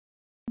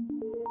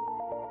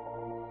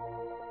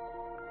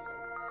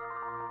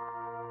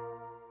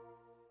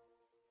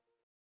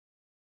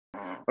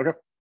Okay.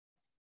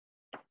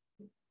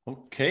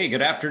 Okay,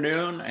 good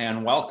afternoon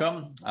and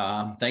welcome.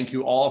 Thank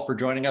you all for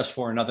joining us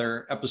for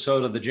another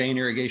episode of the JAIN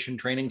Irrigation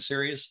Training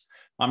Series.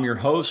 I'm your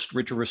host,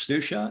 Richard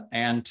Rastusha,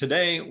 and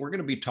today we're going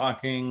to be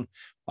talking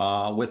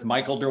with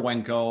Michael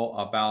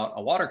Derewenko about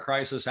a water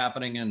crisis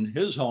happening in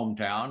his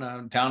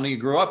hometown, a town he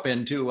grew up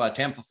in,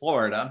 Tampa,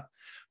 Florida.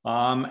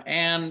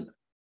 And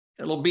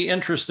it'll be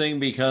interesting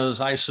because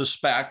I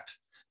suspect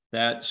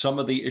that some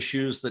of the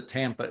issues that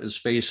Tampa is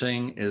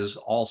facing is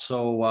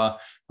also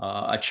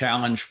a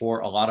challenge for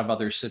a lot of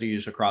other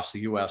cities across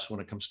the U.S. when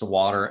it comes to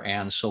water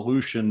and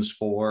solutions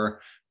for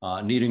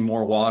needing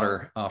more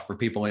water for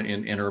people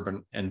in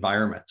urban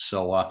environments.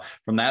 So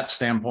from that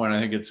standpoint, I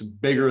think it's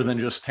bigger than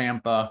just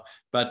Tampa,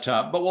 but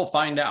we'll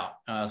find out.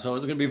 So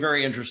it's going to be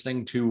very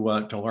interesting to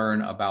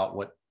learn about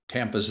what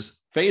Tampa's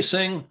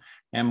facing,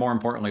 and more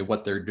importantly,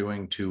 what they're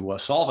doing to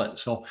solve it.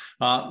 So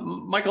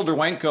Michael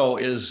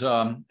Derewenko is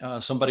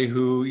somebody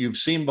who you've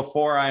seen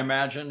before, I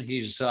imagine.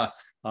 He's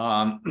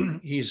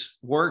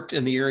worked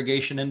in the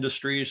irrigation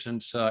industry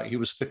since he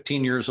was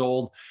 15 years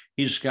old.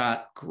 He's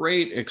got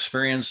great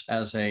experience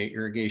as an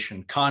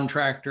irrigation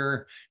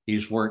contractor.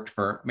 He's worked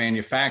for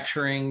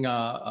manufacturing.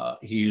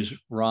 He's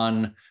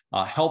run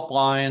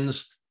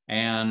helplines.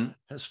 And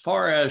as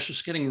far as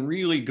just getting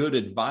really good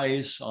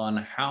advice on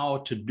how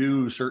to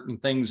do certain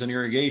things in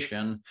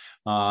irrigation,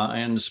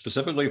 and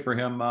specifically for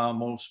him,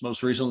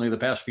 most recently, the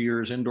past few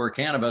years, indoor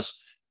cannabis,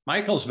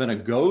 Michael's been a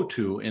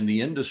go-to in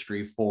the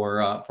industry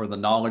for the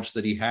knowledge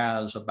that he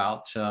has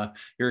about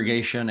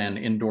irrigation and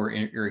indoor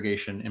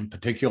irrigation in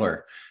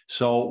particular.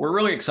 So we're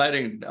really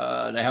excited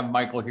to have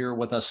Michael here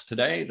with us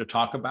today to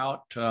talk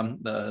about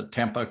the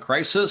Tampa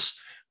crisis.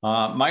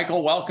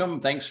 Michael, welcome.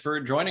 Thanks for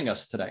joining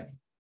us today.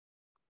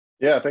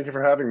 Yeah, thank you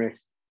for having me.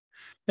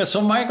 Yeah,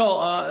 so Michael,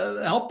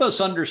 help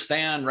us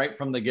understand right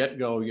from the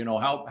get-go,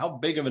 how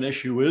big of an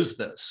issue is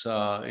this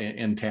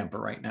in Tampa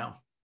right now?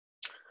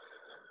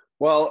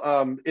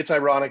 Well, it's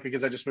ironic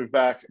because I just moved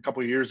back a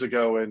couple of years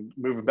ago, and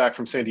moving back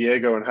from San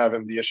Diego and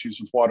having the issues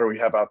with water we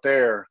have out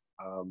there,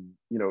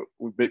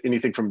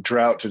 anything from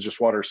drought to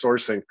just water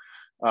sourcing.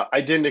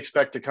 I didn't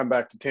expect to come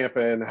back to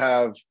Tampa and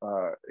have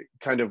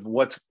kind of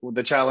what's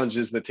the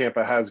challenges that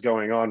Tampa has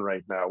going on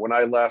right now. When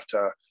I left,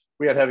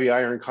 we had heavy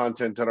iron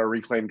content in our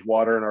reclaimed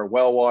water and our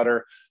well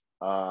water.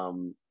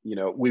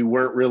 We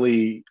weren't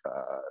really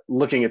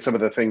looking at some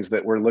of the things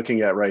that we're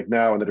looking at right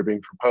now and that are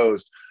being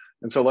proposed.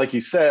 And so, like you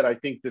said, I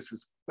think this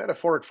is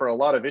metaphoric for a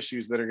lot of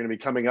issues that are going to be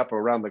coming up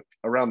around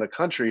the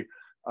country.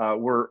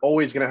 We're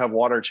always going to have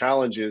water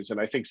challenges.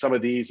 And I think some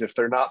of these, if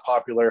they're not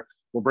popular,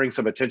 will bring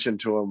some attention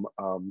to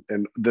them,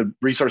 and the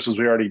resources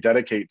we already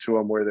dedicate to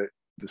them where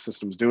the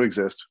systems do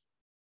exist.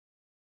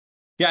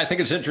 Yeah, I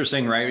think it's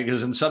interesting, right?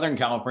 Because in Southern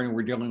California,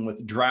 we're dealing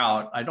with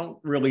drought. I don't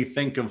really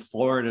think of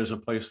Florida as a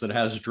place that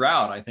has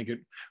drought. I think it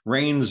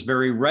rains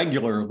very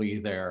regularly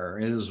there.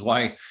 It is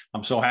why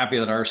I'm so happy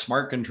that our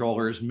smart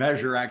controllers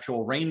measure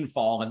actual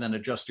rainfall and then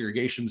adjust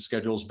irrigation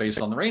schedules based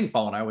on the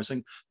rainfall. And I always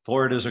think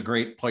Florida is a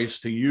great place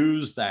to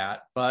use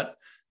that. But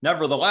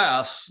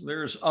nevertheless,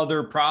 there's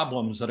other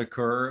problems that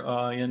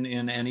occur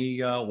in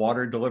any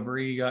water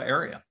delivery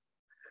area.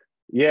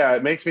 Yeah,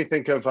 it makes me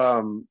think of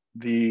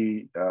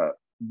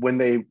when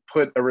they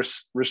put a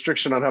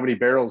restriction on how many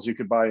barrels you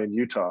could buy in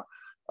Utah,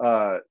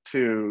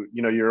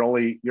 you're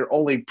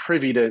only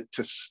privy to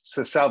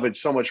salvage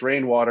so much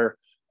rainwater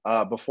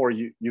before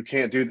you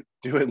can't do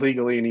it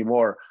legally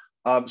anymore.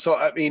 So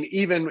I mean,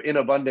 even in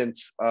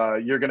abundance,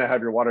 you're going to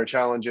have your water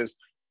challenges.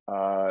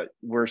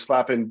 We're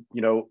slapping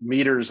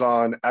meters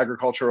on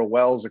agricultural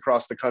wells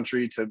across the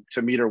country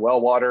to meter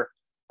well water.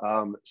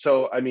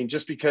 So I mean,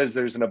 just because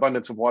there's an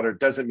abundance of water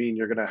doesn't mean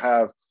you're going to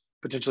have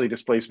potentially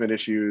displacement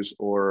issues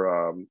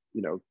or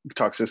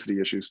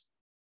toxicity issues.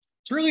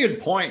 It's a really good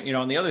point.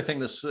 And the other thing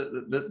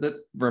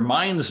that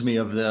reminds me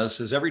of this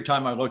is every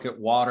time I look at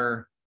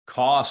water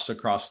costs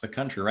across the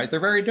country, right? They're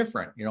very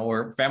different.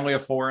 We're a family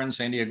of four in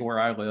San Diego, where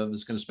I live,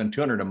 is going to spend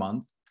 $200 a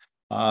month.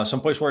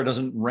 Someplace where it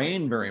doesn't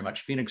rain very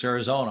much, Phoenix,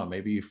 Arizona,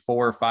 maybe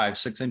 4, 5,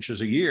 6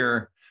 inches a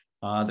year,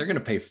 they're going to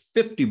pay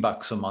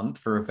 $50 a month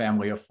for a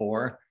family of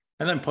four.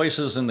 And then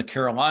places in the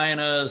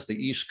Carolinas, the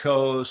East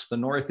Coast, the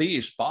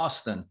Northeast,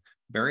 Boston,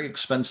 very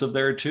expensive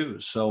there too.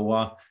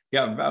 So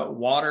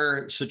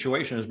water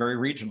situation is very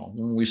regional.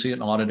 We see it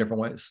in a lot of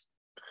different ways.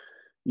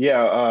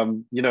 Yeah,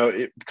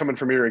 coming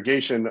from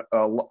irrigation,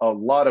 a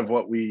lot of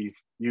what we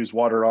use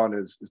water on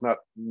is not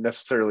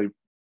necessarily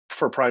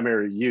for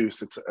primary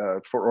use. It's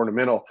for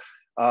ornamental,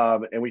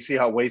 and we see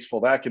how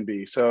wasteful that can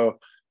be. So,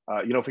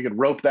 if we could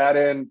rope that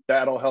in,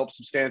 that'll help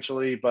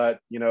substantially. But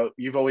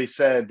you've always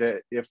said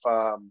that if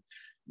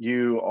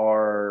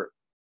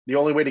the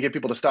only way to get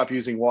people to stop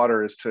using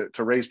water is to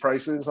raise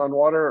prices on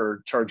water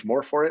or charge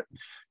more for it.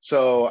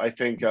 So I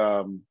think,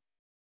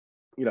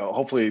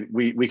 hopefully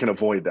we can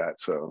avoid that.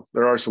 So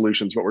there are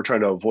solutions, but we're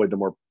trying to avoid the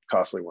more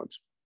costly ones.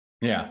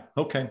 Yeah.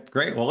 Okay,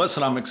 great. Well,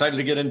 listen, I'm excited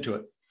to get into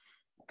it.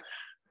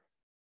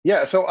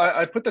 Yeah, so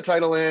I put the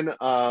title in,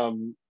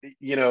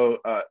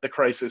 the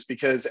crisis,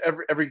 because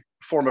every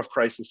form of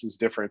crisis is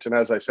different. And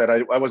as I said,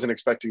 I wasn't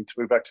expecting to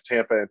move back to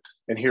Tampa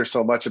and hear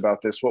so much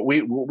about this. What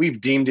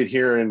we've deemed it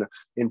here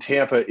in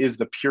Tampa is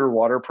the Pure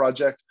Water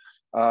Project.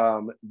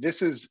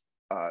 This is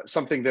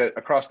something that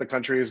across the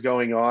country is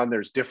going on.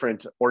 There's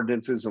different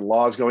ordinances and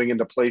laws going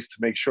into place to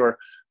make sure,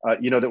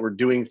 that we're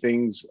doing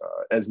things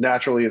as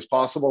naturally as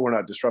possible. We're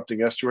not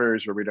disrupting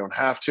estuaries where we don't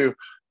have to.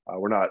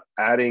 We're not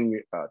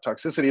adding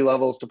toxicity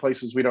levels to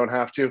places we don't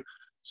have to.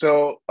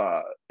 So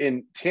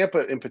in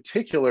Tampa in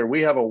particular,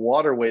 we have a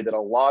waterway that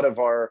a lot of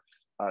our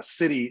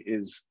city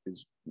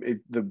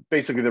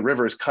basically the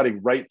river is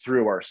cutting right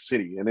through our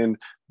city. And in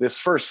this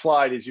first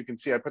slide, as you can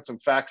see, I put some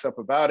facts up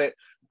about it.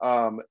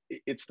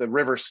 It's the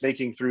river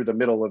snaking through the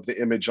middle of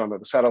the image on the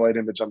satellite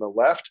image on the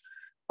left,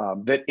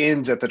 that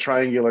ends at the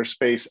triangular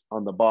space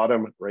on the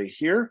bottom right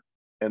here.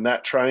 And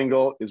that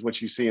triangle is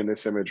what you see in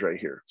this image right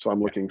here. So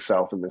I'm looking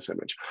south in this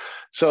image.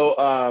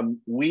 So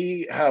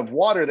we have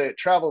water that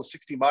travels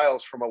 60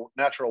 miles from a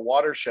natural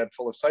watershed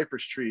full of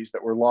cypress trees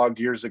that were logged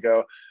years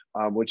ago,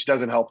 which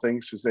doesn't help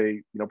things because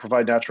they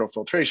provide natural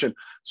filtration.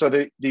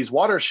 So these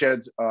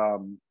watersheds,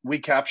 we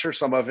capture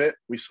some of it.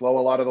 We slow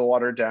a lot of the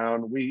water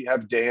down. We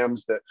have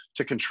dams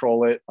to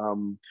control it.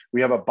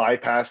 We have a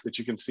bypass that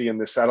you can see in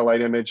this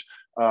satellite image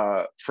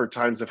for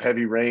times of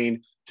heavy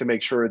rain, to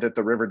make sure that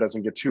the river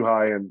doesn't get too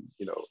high and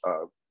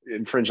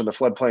infringe on the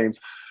floodplains.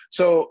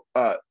 So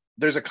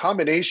there's a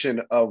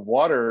combination of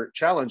water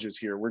challenges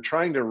here. We're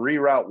trying to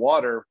reroute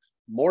water,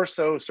 more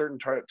so certain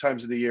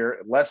times of the year,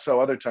 less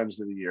so other times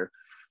of the year.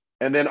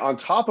 And then on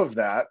top of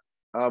that,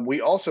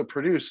 we also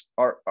produce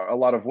a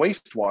lot of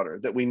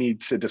wastewater that we need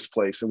to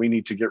displace and we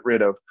need to get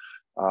rid of.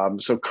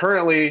 So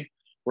currently,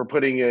 we're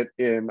putting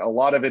a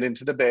lot of it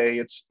into the bay.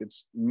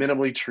 It's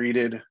minimally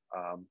treated,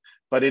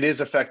 but it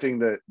is affecting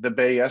the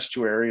bay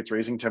estuary. It's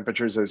raising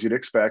temperatures as you'd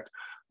expect.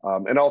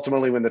 And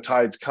ultimately, when the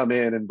tides come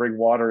in and bring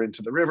water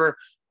into the river,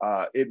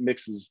 it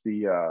mixes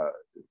the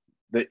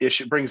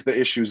issue, brings the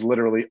issues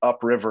literally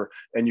upriver.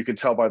 And you can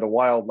tell by the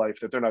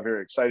wildlife that they're not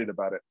very excited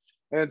about it.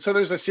 And so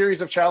there's a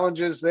series of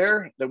challenges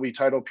there that we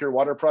title Pure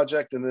Water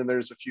Project. And then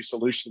there's a few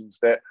solutions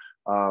that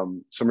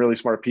some really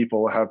smart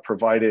people have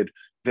provided,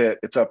 that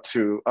it's up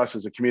to us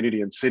as a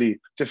community and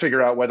city to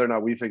figure out whether or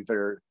not we think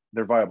they're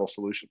viable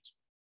solutions.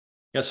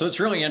 Yeah, so it's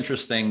really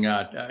interesting.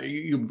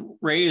 You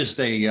raised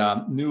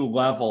a new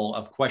level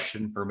of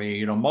question for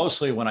me.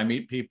 Mostly when I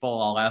meet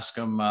people, I'll ask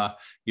them,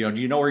 do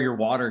you know where your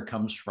water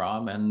comes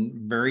from? And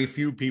very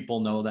few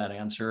people know that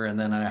answer. And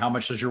then how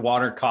much does your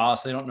water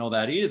cost? They don't know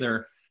that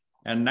either.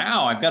 And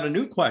now I've got a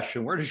new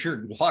question. Where does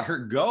your water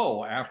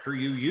go after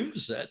you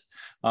use it?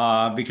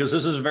 Because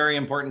this is a very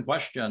important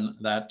question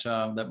that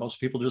most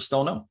people just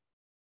don't know.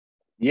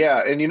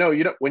 Yeah, and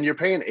when you're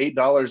paying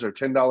 $8 or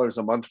 $10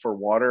 a month for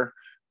water,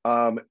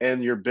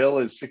 and your bill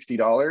is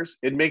 $60,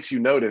 it makes you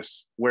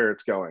notice where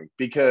it's going,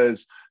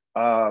 because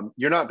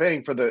you're not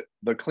paying for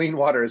the clean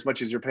water as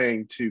much as you're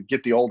paying to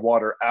get the old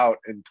water out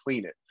and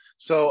clean it.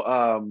 So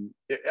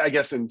I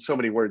guess in so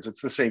many words,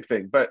 it's the same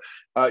thing, but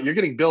you're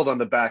getting billed on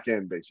the back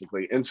end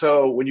basically. And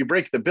so when you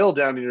break the bill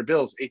down and your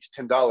bill is $8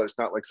 to $10,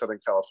 not like Southern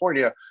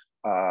California,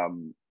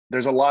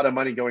 there's a lot of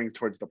money going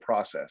towards the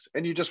process.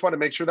 And you just want to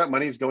make sure that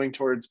money is going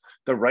towards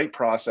the right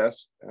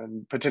process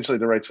and potentially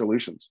the right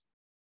solutions.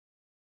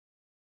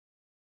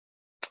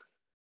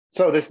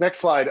 So this next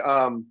slide,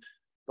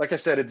 like I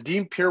said, it's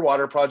deemed Pure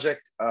Water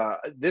Project.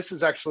 This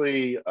is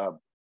actually,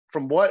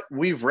 from what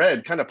we've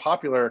read, kind of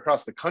popular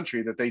across the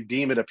country, that they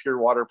deem it a Pure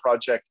Water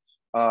Project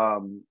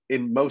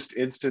in most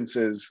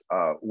instances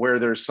where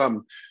there's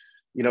some,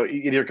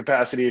 either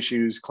capacity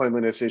issues,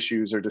 cleanliness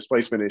issues, or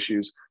displacement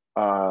issues,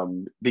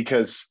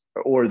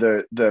 or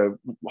the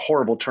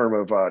horrible term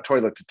of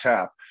toilet to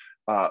tap.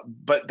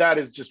 But that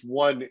is just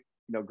one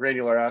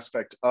granular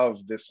aspect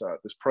of this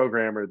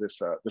program, or this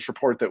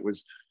report that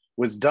was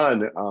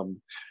done.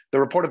 The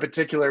report in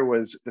particular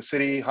was the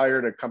city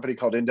hired a company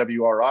called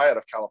NWRI out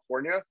of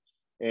California,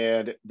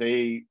 and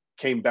they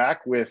came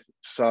back with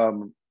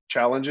some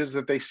challenges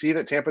that they see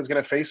that Tampa is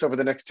going to face over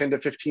the next 10 to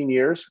 15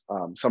 years.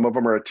 Some of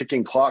them are a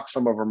ticking clock,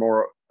 some of them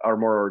are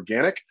more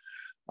organic.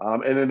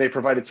 And then they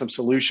provided some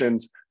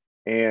solutions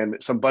and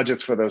some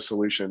budgets for those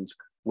solutions,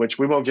 which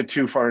we won't get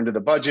too far into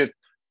the budget,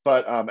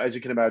 but as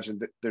you can imagine,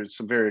 there's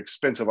some very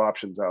expensive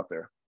options out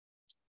there.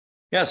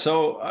 Yeah,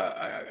 so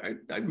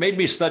it made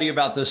me study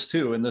about this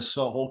too, and this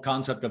whole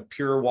concept of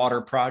pure water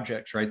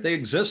projects, right? They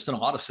exist in a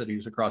lot of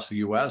cities across the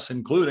US,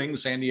 including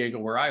San Diego,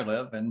 where I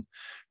live. And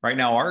right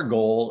now our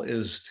goal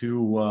is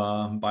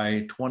to,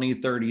 by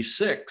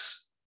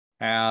 2036,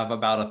 have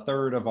about a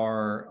third of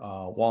our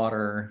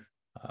water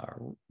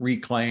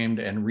reclaimed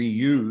and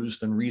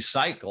reused and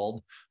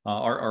recycled,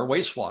 our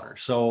wastewater.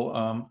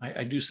 So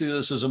I do see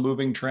this as a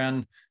moving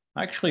trend.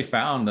 I actually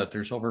found that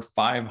there's over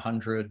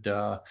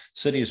 500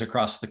 cities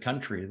across the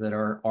country that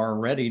are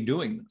already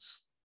doing this.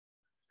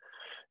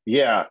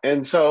 Yeah,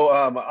 and so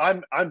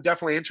I'm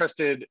definitely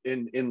interested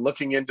in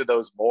looking into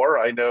those more.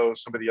 I know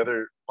some of the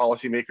other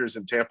policymakers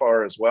in Tampa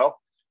are as well.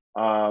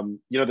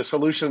 The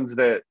solutions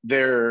that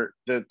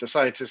the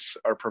scientists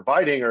are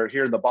providing are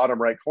here in the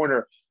bottom right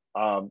corner.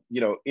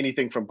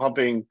 Anything from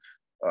pumping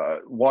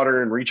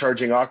water and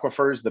recharging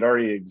aquifers that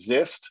already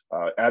exist,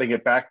 adding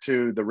it back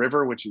to the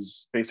river, which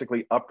is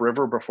basically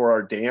upriver before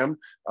our dam,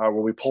 where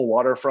we pull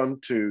water from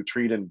to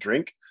treat and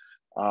drink.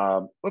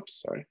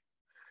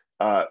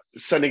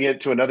 Sending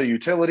it to another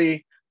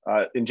utility,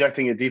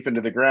 injecting it deep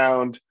into the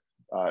ground,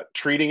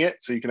 treating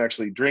it so you can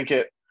actually drink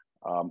it,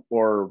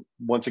 or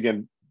once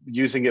again,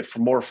 using it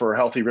for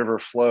healthy river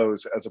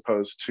flows as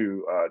opposed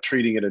to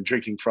treating it and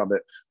drinking from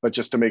it, but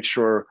just to make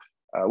sure.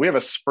 We have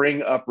a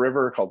spring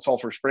upriver called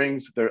Sulphur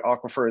Springs. The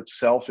aquifer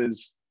itself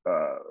is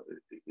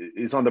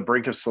on the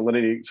brink of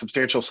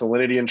substantial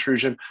salinity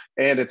intrusion,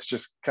 and it's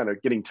just kind of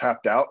getting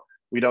tapped out.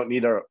 We don't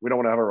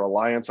want to have a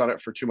reliance on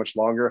it for too much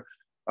longer.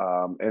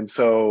 And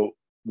so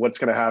what's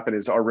going to happen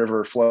is our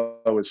river flow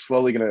is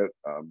slowly going to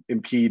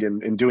impede.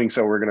 In doing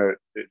so, we're going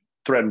to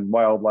threaten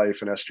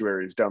wildlife and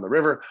estuaries down the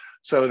river.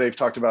 So they've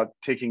talked about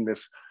taking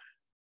this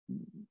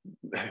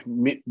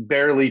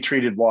barely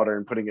treated water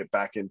and putting it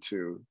back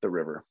into the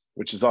river,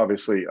 which is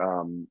obviously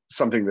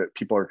something that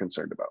people are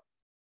concerned about.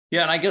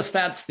 Yeah, and I guess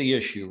that's the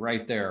issue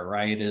right there,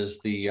 right? Is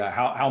the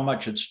how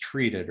much it's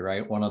treated,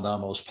 right? One of the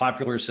most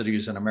popular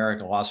cities in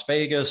America, Las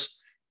Vegas,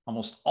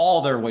 almost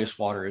all their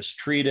wastewater is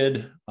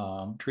treated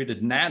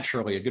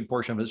naturally. A good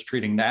portion of it is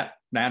treating that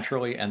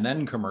naturally and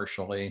then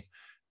commercially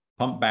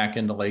pumped back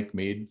into Lake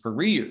Mead for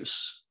reuse.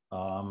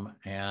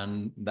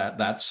 And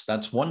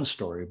that's one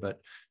story,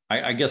 but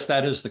I guess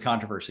that is the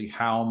controversy: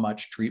 how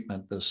much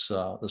treatment this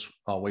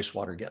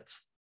wastewater gets.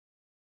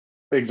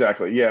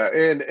 Exactly. Yeah,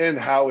 and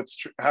how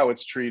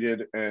it's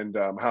treated, and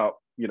how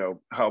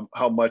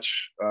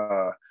much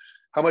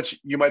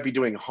you might be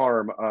doing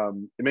harm.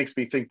 It makes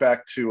me think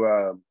back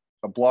to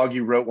a blog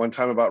you wrote one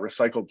time about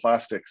recycled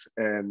plastics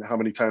and how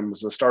many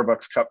times a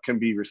Starbucks cup can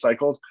be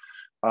recycled.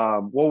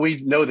 Well,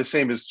 we know the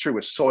same is true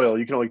with soil.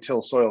 You can only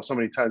till soil so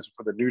many times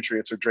before the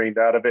nutrients are drained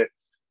out of it.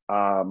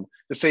 The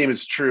same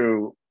is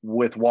true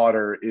with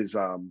water. Is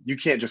you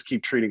can't just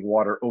keep treating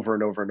water over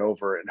and over and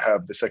over and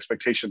have this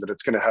expectation that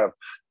it's going to have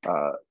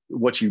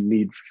what you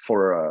need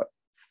for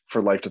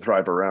life to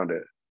thrive around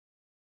it.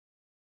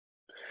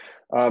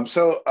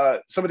 So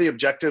some of the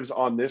objectives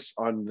on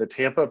the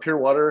Tampa Pure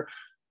Water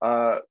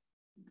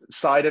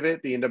side of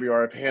it, the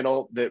NWRI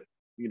panel that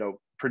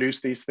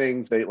produce these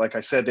things, they, like I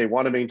said, they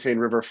want to maintain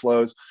river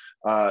flows.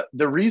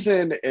 The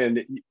reason, and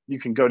you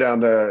can go down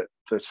the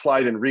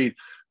slide and read,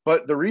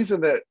 but the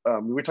reason that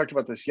we talked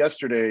about this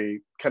yesterday,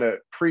 kind of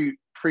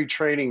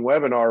pre-training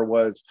webinar,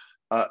 was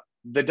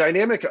the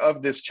dynamic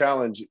of this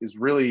challenge is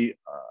really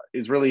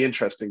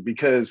interesting,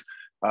 because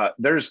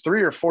there's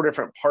 3 or 4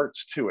 different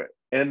parts to it,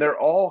 and they're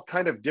all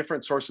kind of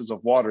different sources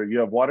of water. You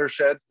have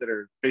watersheds that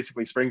are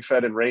basically spring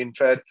fed and rain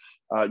fed.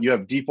 You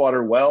have deep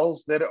water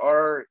wells that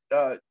are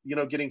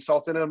getting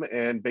salt in them,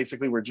 and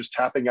basically we're just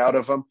tapping out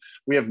of them.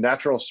 We have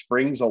natural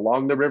springs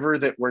along the river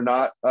that we're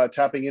not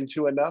tapping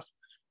into enough.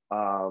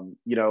 And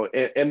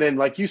then,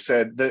 like you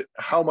said,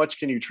 how much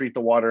can you treat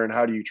the water and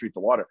how do you treat the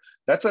water?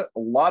 That's a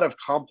lot of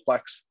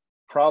complex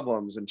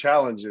problems and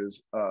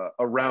challenges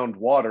around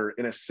water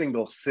in a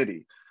single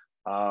city.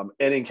 And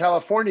in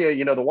California,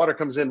 the water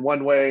comes in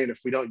one way, and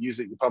if we don't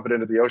use it, you pump it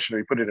into the ocean or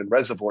you put it in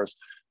reservoirs,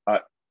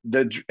 or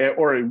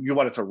you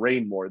want it to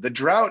rain more. The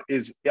drought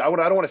is, I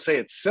don't want to say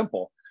it's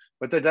simple,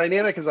 but the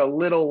dynamic is a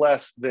little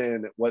less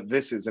than what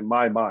this is in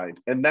my mind.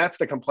 And that's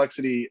the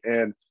complexity,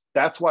 and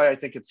that's why I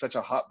think it's such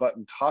a hot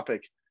button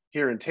topic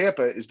here in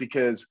Tampa, is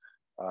because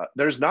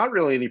there's not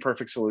really any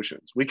perfect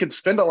solutions. We could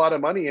spend a lot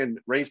of money and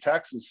raise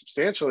taxes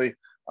substantially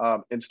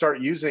and start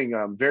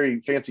using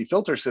very fancy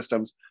filter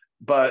systems,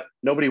 but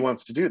nobody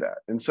wants to do that.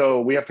 And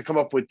so we have to come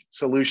up with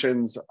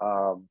solutions,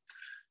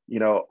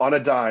 on a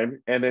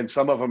dime. And then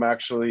some of them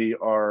actually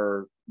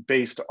are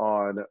based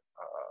on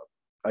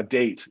a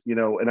date,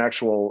 an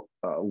actual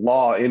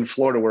law in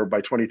Florida where by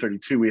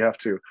 2032, we have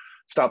to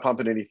stop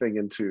pumping anything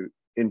into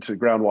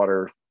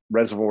groundwater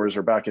reservoirs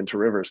or back into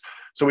rivers.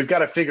 So we've got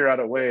to figure out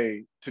a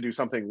way to do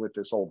something with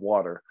this old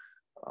water.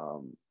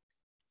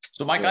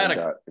 So Mike, I had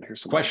a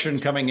question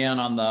coming in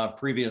on the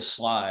previous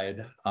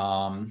slide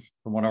from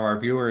one of our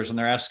viewers, and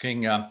they're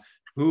asking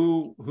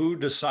who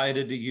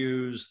decided to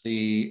use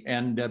the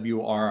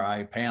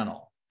NWRI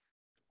panel?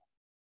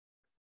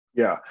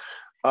 Yeah.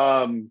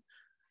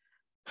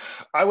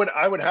 I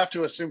would have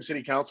to assume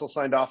city council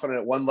signed off on it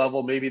at one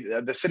level. Maybe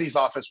the city's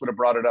office would have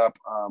brought it up.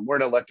 We're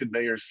an elected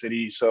mayor's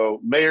city, so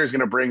mayor's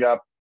going to bring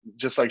up,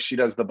 just like she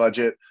does the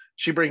budget,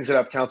 she brings it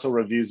up, council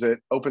reviews it,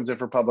 opens it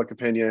for public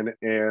opinion,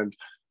 and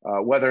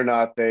whether or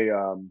not they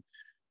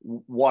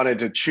wanted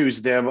to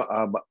choose them,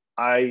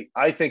 I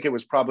think it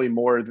was probably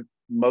more that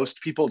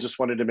most people just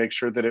wanted to make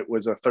sure that it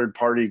was a third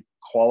party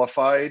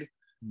qualified.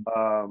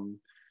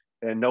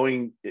 And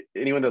knowing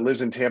anyone that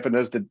lives in Tampa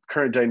knows the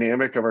current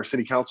dynamic of our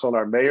city council and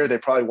our mayor, they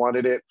probably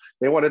wanted it.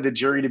 They wanted the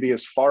jury to be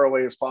as far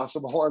away as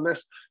possible on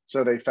this.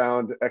 So they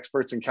found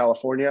experts in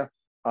California.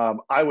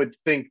 I would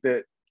think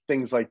that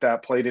things like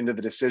that played into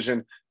the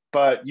decision.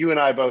 But you and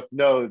I both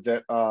know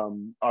that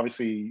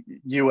obviously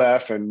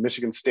UF and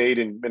Michigan State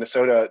and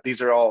Minnesota,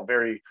 these are all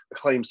very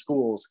acclaimed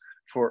schools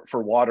for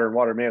water and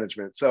water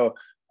management. So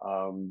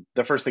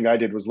the first thing I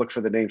did was look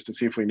for the names to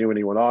see if we knew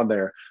anyone on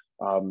there.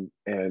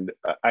 And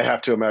I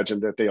have to imagine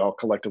that they all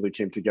collectively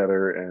came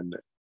together and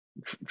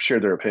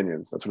shared their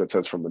opinions. That's what it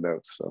says from the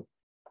notes. So.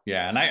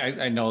 Yeah, and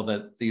I know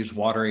that these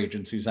water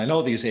agencies, I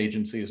know these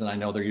agencies, and I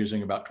know they're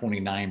using about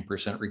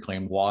 29%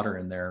 reclaimed water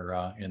in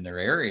their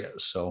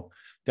areas. So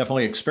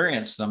definitely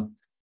experience them.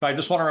 But I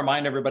just want to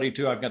remind everybody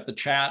too, I've got the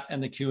chat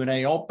and the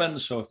Q&A open.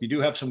 So if you do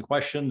have some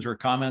questions or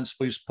comments,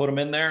 please put them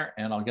in there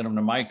and I'll get them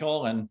to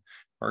Michael. And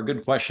for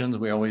good questions,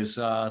 we always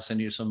send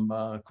you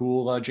some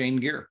cool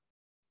JAIN gear.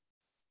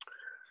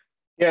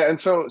 Yeah, and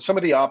so some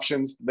of the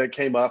options that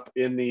came up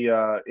in the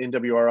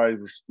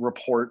NWRI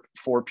report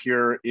for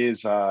Pure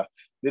is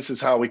this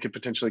is how we could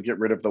potentially get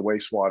rid of the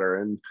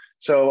wastewater. And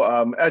so,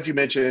 as you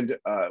mentioned,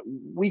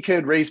 we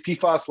could raise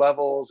PFAS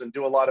levels and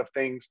do a lot of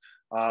things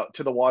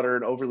to the water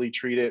and overly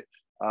treat it.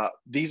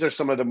 These are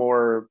some of the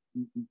more,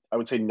 I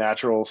would say,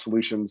 natural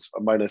solutions,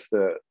 minus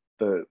the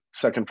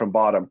second from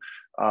bottom,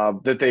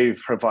 that they've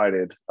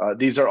provided.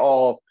 These are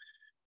all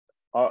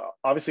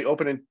obviously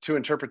open to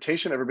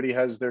interpretation. Everybody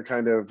has their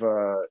kind of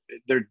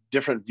their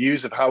different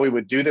views of how we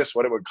would do this,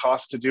 what it would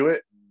cost to do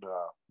it,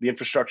 the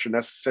infrastructure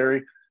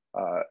necessary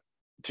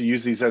to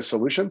use these as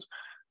solutions.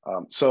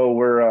 So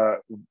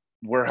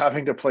we're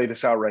having to play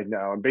this out right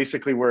now, and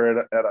basically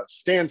we're at a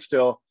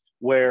standstill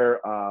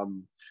where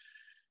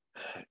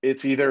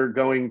it's either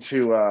going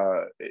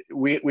to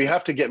we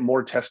have to get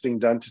more testing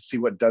done to see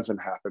what doesn't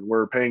happen.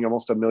 We're paying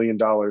almost $1 million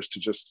to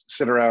just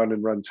sit around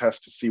and run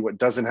tests to see what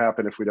doesn't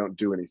happen if we don't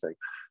do anything,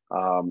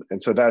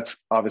 and so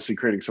that's obviously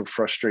creating some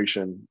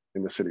frustration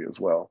in the city as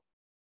well.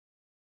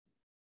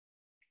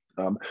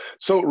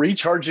 So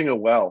recharging a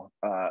well,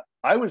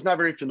 I was not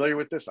very familiar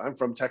with this. I'm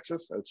from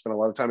Texas. I spent a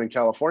lot of time in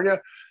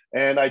California,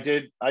 and I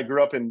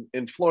grew up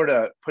in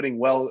Florida, putting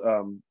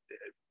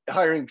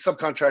hiring,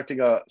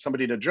 subcontracting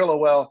somebody to drill a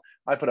well.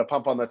 I put a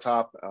pump on the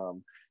top,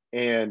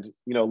 and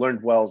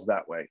learned wells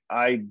that way.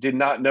 I did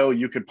not know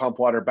you could pump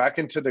water back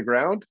into the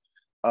ground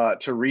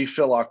to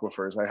refill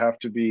aquifers. I have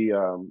to be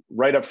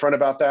right up front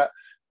about that.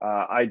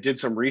 I did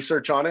some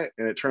research on it,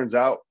 and it turns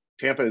out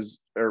Tampa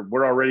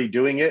we're already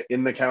doing it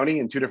in the county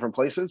in 2 different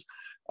places.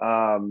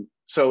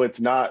 So it's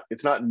not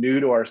new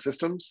to our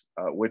systems,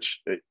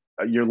 which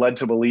you're led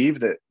to believe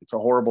that it's a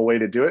horrible way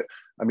to do it.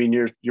 I mean,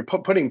 you're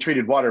putting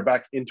treated water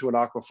back into an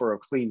aquifer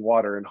of clean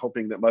water and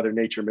hoping that Mother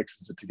Nature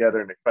mixes it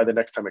together, and by the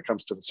next time it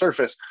comes to the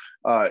surface,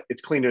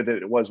 it's cleaner than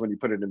it was when you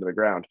put it into the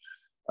ground.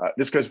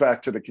 This goes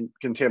back to the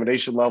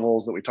contamination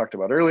levels that we talked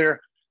about earlier.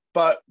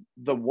 But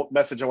the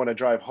message I want to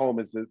drive home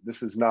is that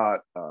this is not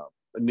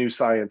a new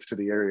science to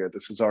the area.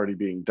 This is already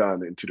being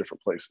done in 2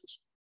 different places.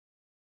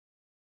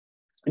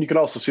 And you can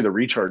also see the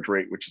recharge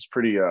rate, which is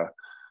pretty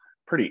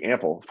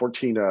ample,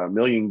 14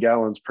 million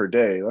gallons per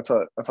day. That's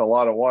a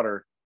lot of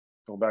water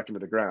going back into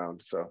the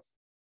ground. So,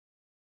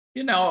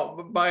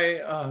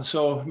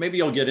 so maybe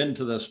you'll get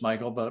into this,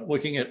 Michael, but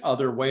looking at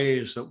other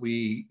ways that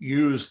we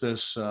use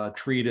this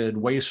treated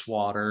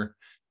wastewater,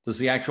 does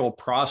the actual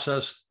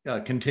process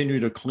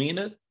continue to clean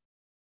it?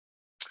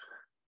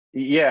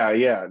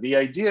 Yeah. The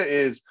idea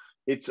is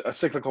it's a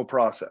cyclical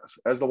process.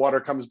 As the water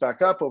comes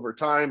back up over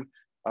time,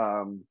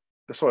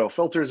 the soil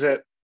filters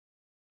it,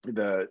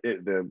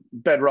 the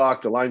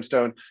bedrock, the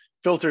limestone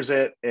filters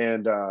it,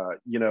 and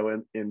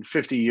in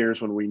 50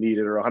 years when we need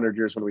it, or 100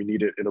 years when we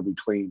need it, it'll be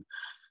clean.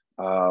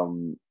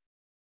 And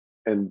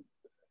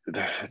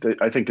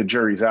I think the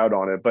jury's out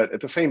on it. But at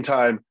the same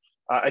time,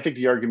 I think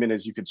the argument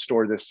is you could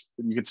store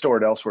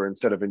it elsewhere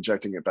instead of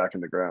injecting it back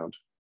in the ground.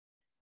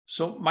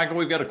 So, Michael,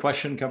 we've got a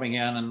question coming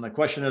in, and the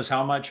question is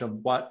how much of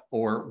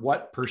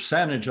what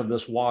percentage of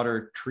this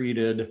water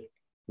treated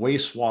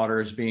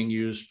wastewater is being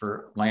used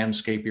for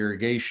landscape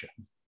irrigation?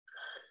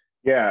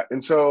 Yeah,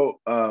 and so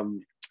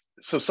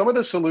some of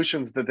the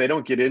solutions that they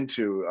don't get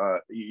into,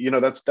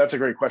 that's a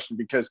great question,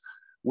 because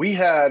we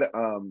have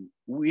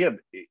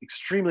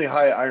extremely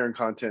high iron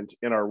content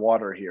in our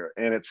water here,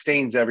 and it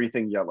stains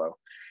everything yellow.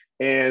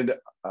 And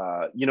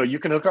you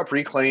can hook up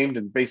reclaimed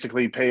and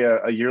basically pay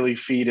a yearly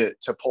fee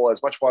to pull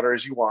as much water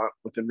as you want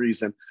within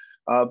reason.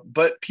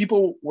 But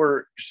people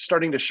were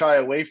starting to shy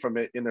away from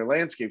it in their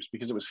landscapes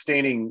because it was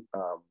staining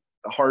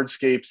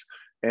hardscapes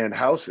and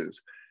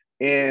houses.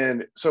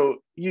 And so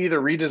you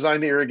either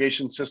redesign the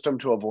irrigation system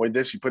to avoid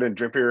this. You put in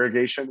drip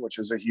irrigation, which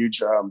is a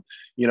huge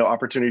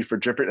opportunity for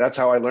drip. That's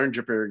how I learned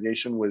drip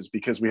irrigation, was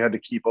because we had to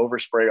keep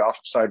overspray off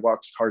of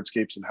sidewalks,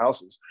 hardscapes, and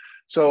houses.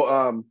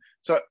 So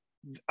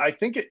I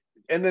think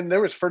and then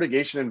there was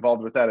fertigation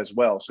involved with that as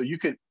well. So you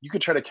could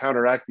try to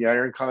counteract the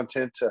iron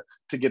content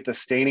to get the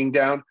staining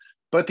down,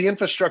 but the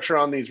infrastructure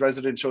on these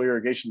residential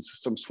irrigation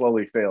systems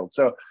slowly failed.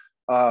 So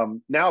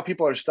now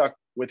people are stuck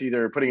with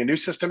either putting a new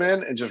system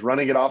in and just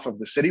running it off of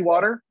the city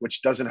water,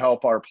 which doesn't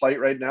help our plight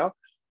right now.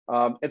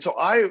 And so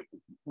I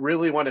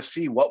really want to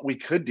see what we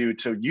could do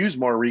to use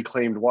more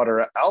reclaimed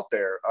water out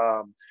there.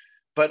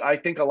 But I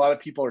think a lot of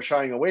people are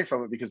shying away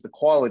from it because the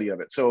quality of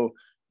it. So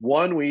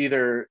One, we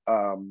either,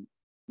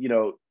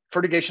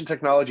 fertigation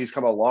technology has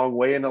come a long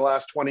way in the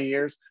last 20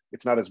 years.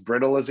 It's not as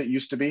brittle as it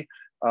used to be.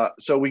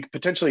 So we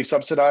potentially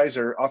subsidize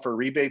or offer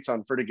rebates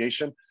on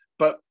fertigation.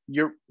 But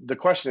the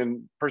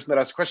person that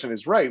asked the question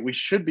is right. We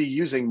should be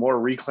using more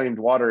reclaimed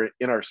water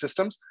in our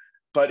systems.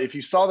 But if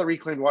you saw the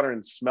reclaimed water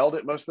and smelled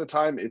it most of the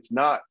time, it's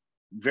not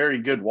very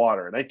good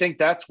water. And I think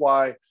that's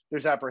why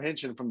there's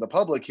apprehension from the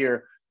public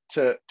here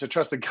to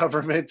trust the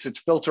government to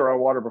filter our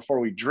water before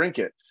we drink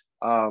it,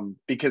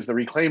 because the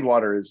reclaimed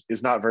water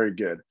is not very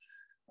good.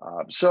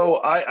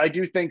 So I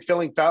do think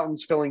filling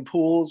fountains, filling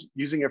pools,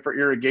 using it for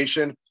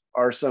irrigation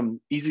are some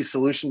easy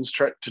solutions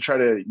to try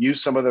to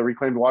use some of the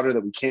reclaimed water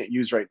that we can't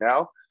use right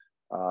now.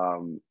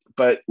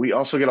 But we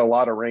also get a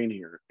lot of rain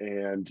here,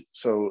 and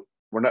so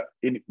we're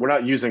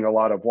not using a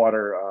lot of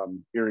water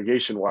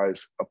irrigation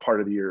wise a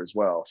part of the year as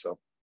well. So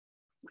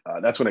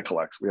that's when it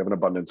collects. We have an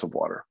abundance of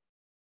water.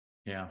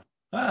 Yeah,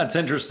 it's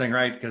interesting,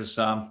 right? Because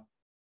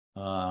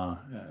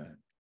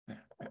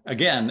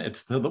again,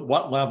 it's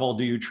what level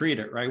do you treat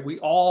it, right?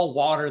 All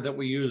water that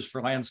we use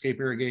for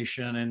landscape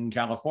irrigation in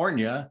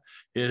California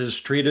is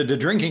treated to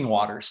drinking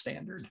water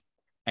standard.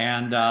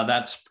 And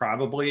that's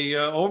probably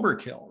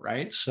overkill,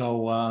 right?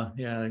 So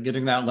yeah,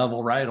 getting that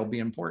level right will be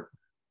important.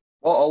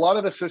 Well, a lot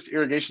of the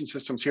irrigation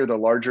systems here, the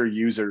larger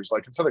users,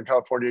 like in Southern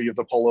California, you have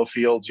the polo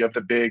fields, you have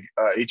the big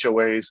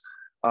HOAs.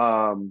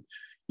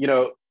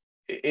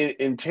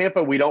 In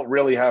Tampa, we don't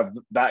really have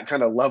that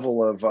kind of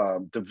level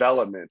of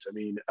development. I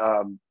mean,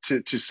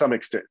 to some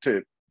extent,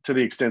 to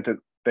the extent that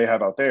they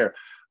have out there.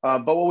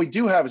 But what we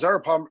do have is our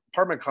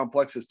apartment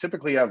complexes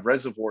typically have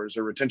reservoirs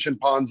or retention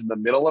ponds in the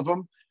middle of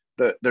them.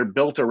 They're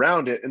built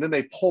around it, and then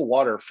they pull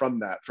water from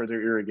that for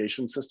their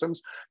irrigation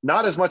systems.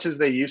 Not as much as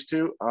they used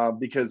to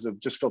because of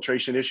just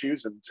filtration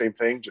issues, and same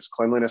thing, just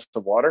cleanliness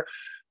of water.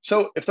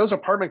 So if those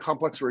apartment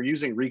complexes were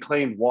using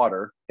reclaimed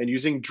water and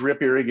using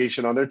drip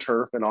irrigation on their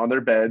turf and on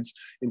their beds,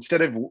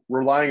 instead of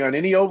relying on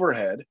any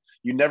overhead,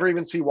 you never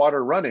even see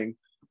water running.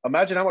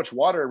 Imagine how much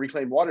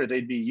reclaimed water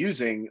they'd be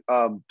using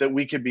that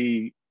we could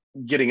be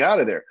getting out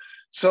of there.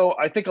 So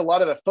I think a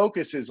lot of the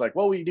focus is like,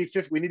 well, we need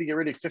to get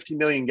rid of 50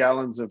 million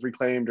gallons of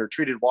reclaimed or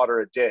treated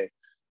water a day.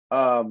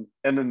 And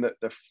then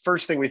the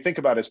first thing we think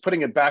about is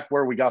putting it back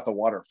where we got the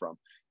water from.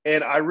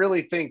 And I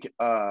really think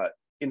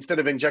instead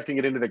of injecting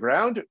it into the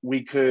ground,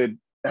 we could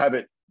have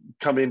it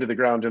come into the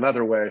ground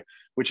another way,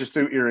 which is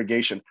through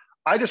irrigation.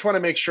 I just want to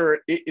make sure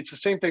it's the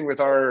same thing with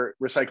our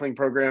recycling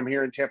program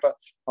here in Tampa.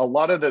 A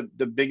lot of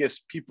the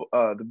biggest people,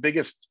 the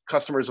biggest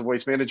customers of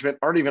waste management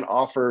aren't even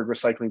offered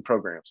recycling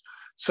programs.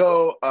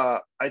 So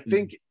I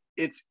think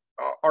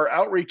our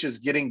outreach is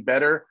getting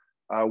better.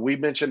 We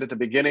mentioned at the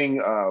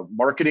beginning,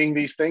 marketing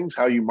these things,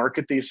 how you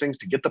market these things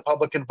to get the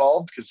public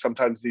involved, because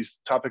sometimes these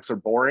topics are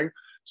boring.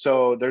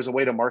 So there's a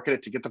way to market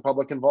it to get the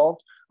public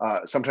involved.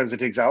 Sometimes it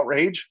takes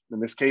outrage. In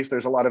this case,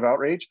 there's a lot of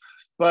outrage.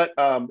 But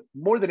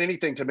more than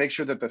anything, to make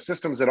sure that the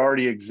systems that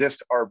already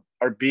exist are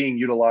being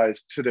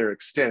utilized to their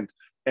extent.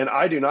 And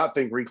I do not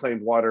think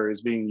reclaimed water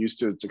is being used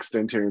to its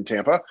extent here in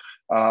Tampa.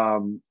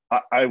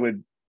 I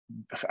would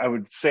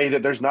say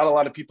that there's not a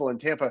lot of people in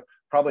Tampa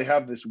probably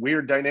have this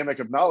weird dynamic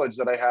of knowledge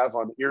that I have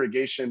on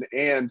irrigation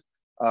and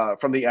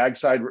from the ag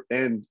side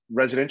and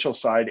residential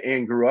side,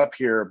 and grew up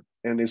here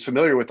and is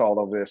familiar with all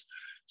of this.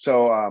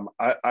 So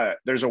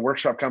there's a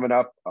workshop coming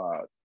up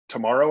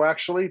tomorrow,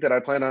 actually, that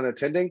I plan on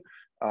attending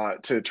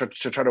to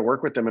try to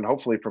work with them and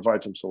hopefully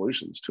provide some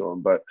solutions to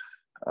them. But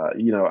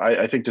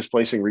I think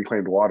displacing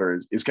reclaimed water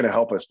is going to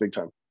help us big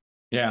time.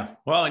 Yeah,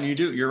 well, and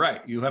you're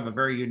right. You have a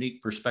very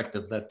unique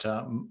perspective that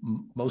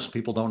most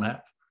people don't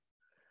have.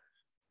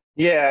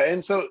 Yeah,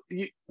 and so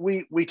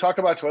we talk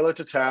about toilet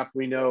to tap.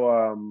 We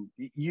know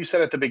you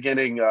said at the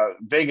beginning,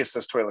 Vegas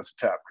does toilet to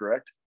tap,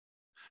 correct?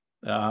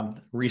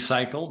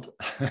 Recycled.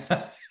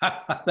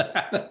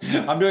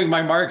 I'm doing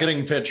my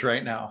marketing pitch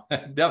right now.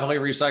 Definitely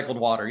recycled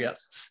water,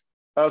 yes.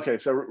 Okay,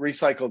 so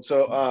recycled.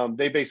 So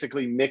they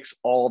basically mix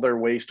all their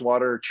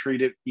wastewater,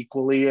 treat it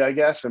equally, I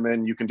guess, and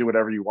then you can do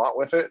whatever you want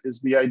with it,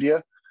 is the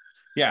idea?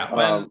 Yeah,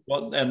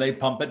 and they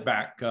pump it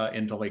back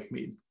into Lake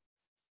Mead.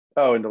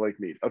 Oh, into Lake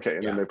Mead. Okay,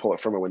 and then they pull it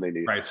from it when they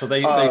need. Right, so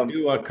they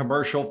do a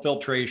commercial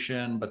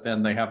filtration, but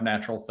then they have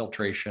natural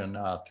filtration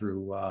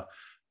through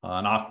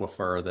an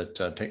aquifer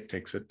that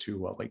takes it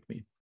to Lake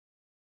Mead.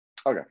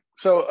 Okay,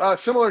 so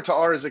similar to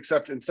ours,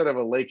 except instead of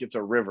a lake, it's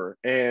a river,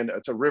 and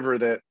it's a river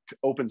that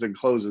opens and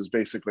closes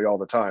basically all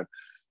the time.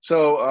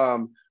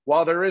 So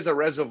while there is a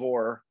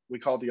reservoir, we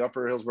call it the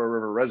Upper Hillsborough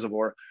River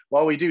Reservoir,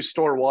 while we do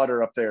store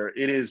water up there,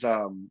 it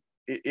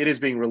is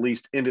being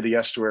released into the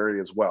estuary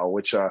as well,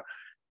 which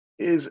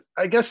is,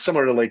 I guess,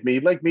 similar to Lake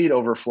Mead. Lake Mead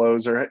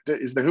overflows, or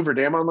is the Hoover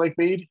Dam on Lake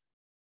Mead?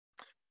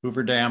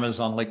 Hoover Dam is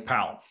on Lake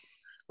Powell.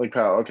 Lake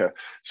Powell, okay.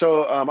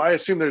 So I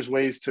assume there's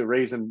ways to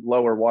raise and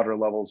lower water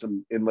levels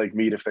in Lake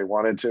Mead if they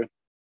wanted to.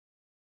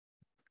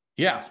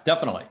 Yeah,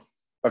 definitely.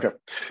 Okay,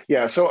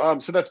 yeah. So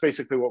that's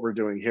basically what we're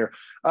doing here.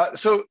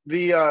 So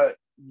the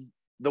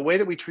the way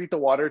that we treat the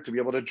water to be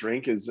able to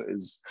drink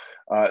is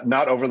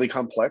not overly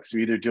complex.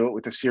 You either do it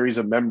with a series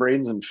of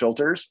membranes and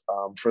filters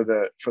for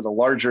the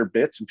larger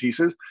bits and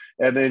pieces,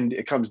 and then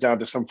it comes down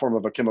to some form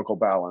of a chemical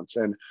balance.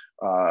 And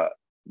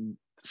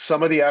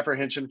some of the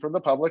apprehension from the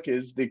public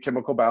is the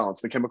chemical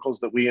balance, the chemicals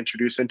that we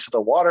introduce into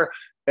the water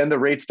and the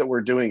rates that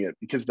we're doing it,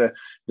 because the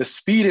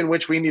speed in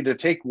which we need to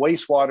take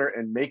wastewater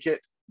and make it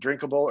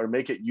drinkable or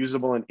make it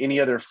usable in any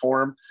other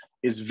form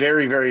is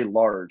very, very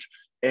large.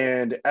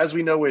 And as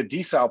we know with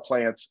desal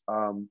plants,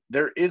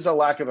 there is a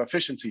lack of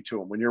efficiency to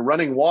them. When you're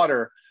running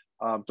water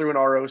through an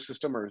RO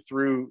system or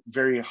through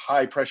very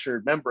high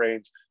pressure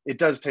membranes, it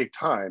does take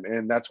time.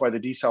 And that's why the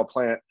desal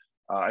plant,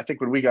 I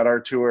think when we got our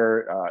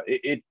tour,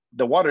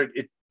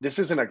 this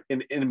isn't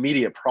an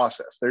immediate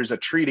process. There's a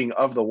treating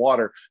of the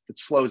water that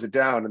slows it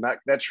down. And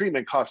that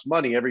treatment costs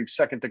money. Every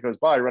second that goes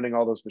by, running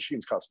all those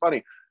machines costs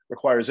money,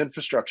 requires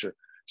infrastructure.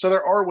 So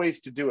there are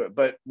ways to do it,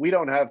 but we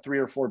don't have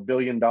 $3 or $4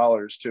 billion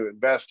to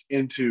invest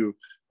into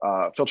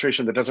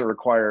filtration that doesn't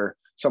require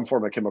some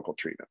form of chemical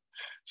treatment.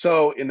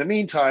 So in the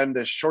meantime,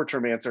 the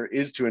short-term answer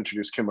is to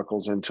introduce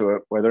chemicals into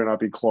it, whether or not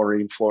be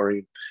chlorine,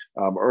 fluorine,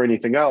 or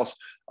anything else.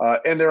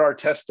 And there are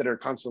tests that are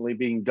constantly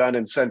being done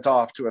and sent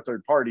off to a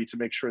third party to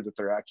make sure that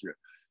they're accurate.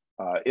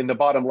 In the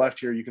bottom left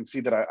here, you can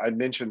see that I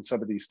mentioned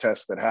some of these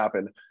tests that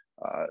happen.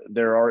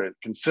 There are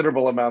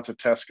considerable amounts of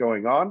tests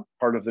going on.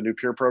 Part of the new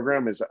peer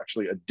program is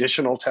actually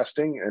additional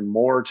testing and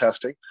more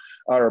testing,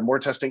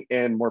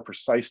 and more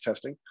precise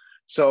testing.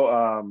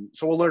 So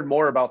we'll learn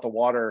more about the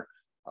water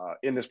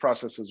in this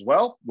process as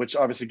well, which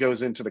obviously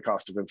goes into the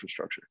cost of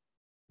infrastructure.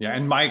 Yeah,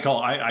 and Michael,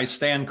 I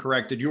stand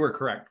corrected. You were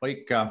correct.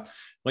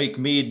 Lake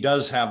Mead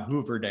does have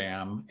Hoover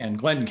Dam, and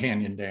Glen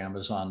Canyon Dam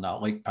is on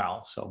Lake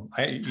Powell. So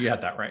you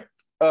had that right.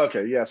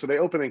 Okay, yeah. So they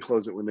open and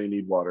close it when they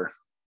need water.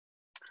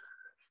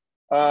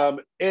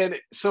 And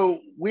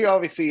so we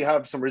obviously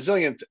have some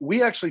resilience.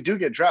 We actually do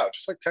get drought,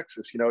 just like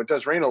Texas. It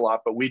does rain a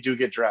lot, but we do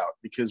get drought,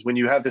 because when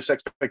you have this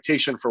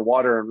expectation for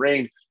water and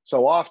rain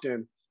so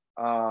often,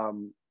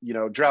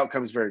 drought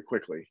comes very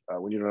quickly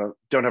when you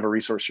don't have a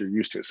resource you're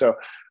used to. So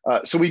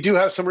we do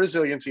have some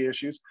resiliency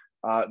issues.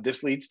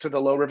 This leads to the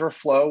low river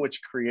flow,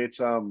 which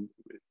creates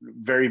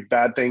very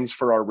bad things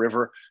for our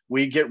river.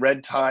 We get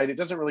red tide. It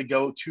doesn't really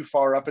go too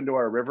far up into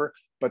our river,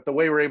 but the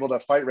way we're able to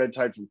fight red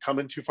tide from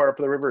coming too far up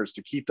the river is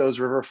to keep those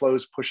river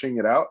flows pushing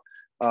it out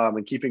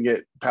and keeping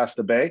it past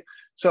the bay.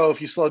 So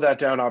if you slow that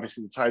down,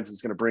 obviously the tides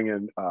is going to bring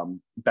in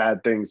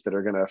bad things that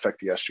are going to affect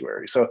the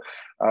estuary. So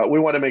we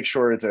want to make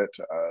sure that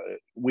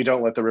we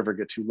don't let the river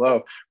get too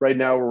low. Right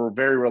now, we're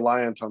very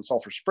reliant on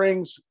Sulphur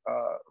Springs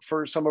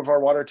for some of our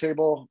water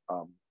table.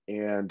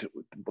 And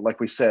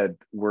like we said,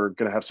 we're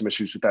going to have some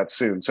issues with that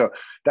soon. So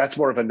that's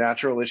more of a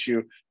natural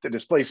issue. The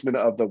displacement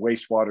of the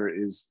wastewater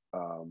is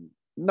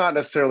not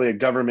necessarily a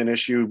government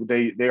issue.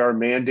 They are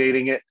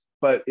mandating it,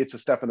 but it's a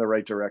step in the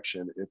right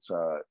direction.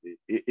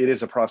 It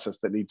is a process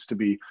that needs to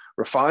be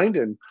refined,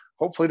 and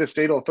hopefully the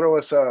state will throw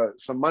us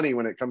some money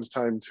when it comes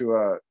time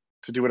to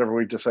do whatever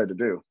we decide to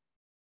do.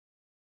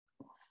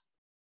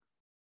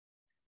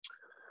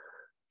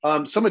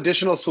 Some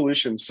additional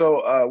solutions.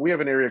 So we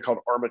have an area called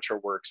Armature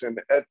Works, and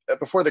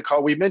before the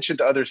call, we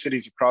mentioned other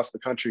cities across the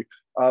country,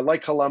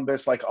 like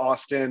Columbus, like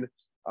Austin,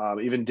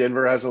 even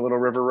Denver has a little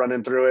river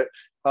running through it.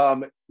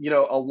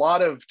 A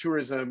lot of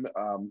tourism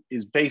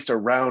is based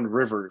around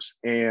rivers,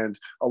 and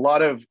a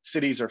lot of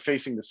cities are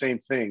facing the same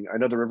thing. I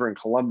know the river in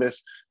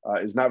Columbus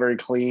is not very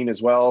clean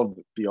as well.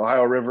 The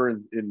Ohio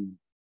River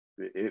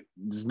it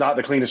is not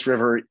the cleanest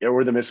river,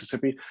 or the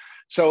Mississippi.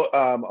 So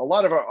a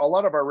lot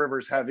of our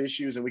rivers have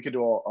issues, and we could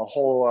do a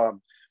whole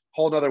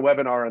nother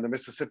webinar on the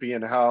Mississippi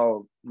and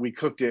how we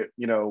cooked it,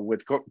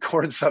 with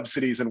corn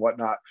subsidies and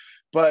whatnot.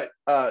 But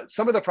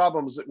some of the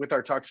problems with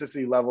our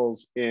toxicity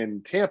levels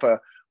in Tampa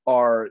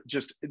are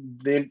just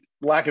the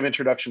lack of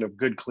introduction of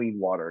good clean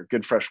water,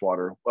 good fresh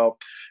water. Well,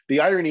 the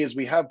irony is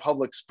we have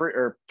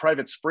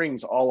private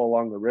springs all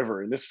along the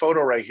river. In this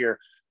photo right here,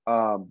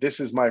 this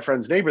is my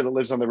friend's neighbor that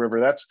lives on the river.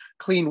 That's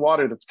clean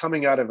water that's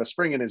coming out of a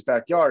spring in his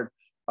backyard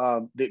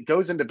that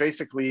goes into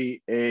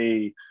basically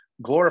a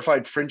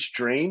glorified French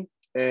drain.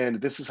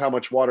 And this is how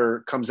much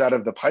water comes out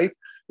of the pipe.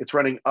 It's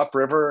running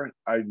upriver.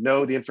 I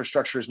know the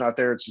infrastructure is not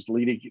there. It's just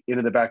leading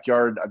into the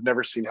backyard. I've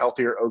never seen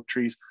healthier oak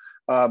trees.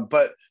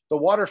 But the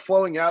water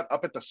flowing out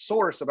up at the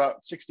source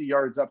about 60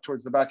 yards up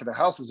towards the back of the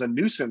house is a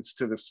nuisance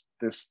to this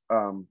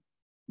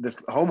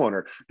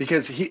homeowner,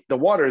 because the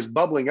water is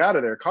bubbling out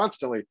of there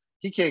constantly.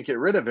 He can't get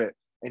rid of it,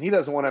 and he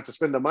doesn't want to have to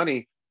spend the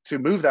money to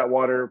move that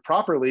water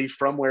properly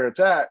from where it's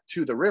at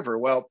to the river.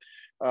 Well,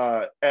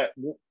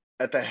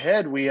 at the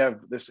head, we have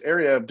this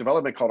area of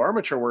development called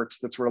Armature Works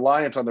that's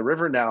reliant on the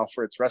river now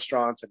for its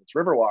restaurants and its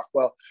Riverwalk.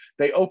 Well,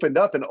 they opened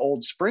up an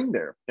old spring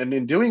there. And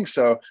in doing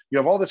so, you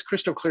have all this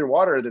crystal clear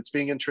water that's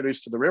being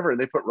introduced to the river,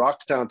 and they put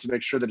rocks down to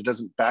make sure that it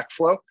doesn't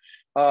backflow.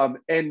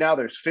 And now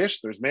there's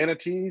fish, there's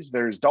manatees,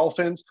 there's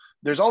dolphins,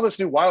 there's all this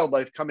new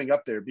wildlife coming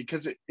up there,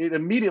 because it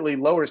immediately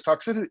lowers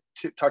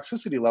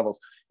toxicity levels,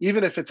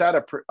 even if it's at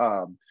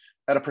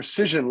a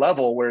precision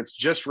level where it's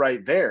just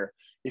right there.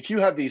 if you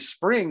have these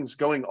springs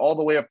going all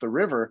the way up the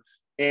river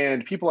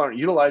and people aren't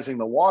utilizing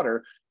the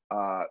water,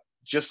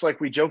 just like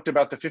we joked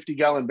about the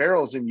 50-gallon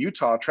barrels in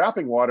Utah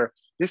trapping water,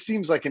 this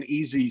seems like an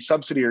easy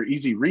subsidy or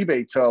easy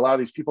rebate to allow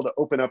these people to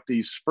open up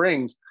these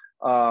springs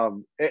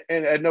and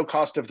at no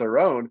cost of their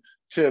own,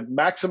 to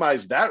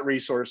maximize that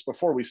resource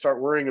before we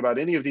start worrying about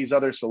any of these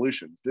other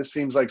solutions. This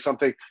seems like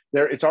something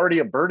there. It's already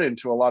a burden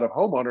to a lot of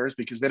homeowners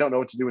because they don't know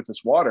what to do with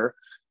this water.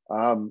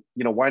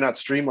 Why not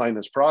streamline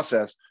this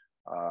process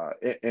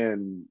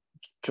and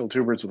kill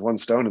two birds with one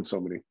stone in so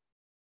many?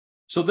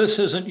 So this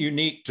isn't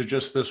unique to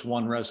just this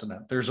one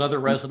resident. There's other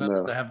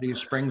residents that have these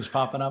springs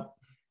popping up.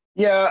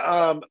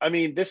 Yeah,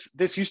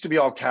 this used to be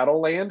all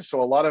cattle land,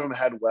 so a lot of them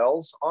had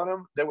wells on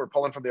them that were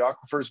pulling from the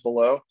aquifers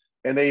below,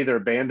 and they either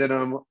abandoned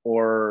them,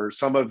 or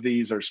some of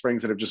these are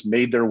springs that have just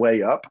made their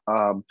way up.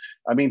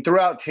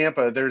 Throughout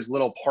Tampa, there's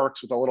little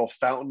parks with a little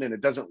fountain, and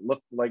it doesn't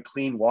look like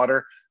clean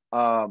water.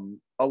 A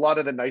lot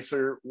of the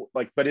nicer,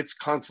 but it's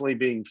constantly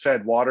being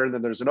fed water, and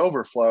then there's an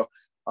overflow.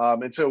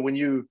 And so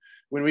when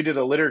we did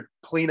a litter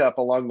cleanup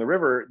along the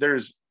river,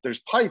 there's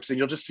pipes, and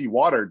you'll just see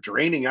water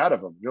draining out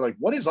of them. You're like,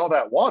 what is all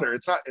that water?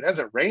 It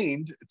hasn't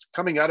rained. It's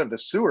coming out of the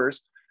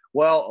sewers.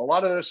 Well, a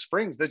lot of those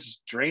springs, they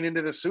just drain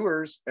into the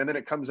sewers, and then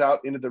it comes out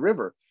into the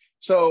river.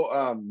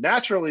 So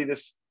naturally,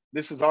 this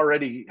is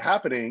already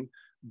happening,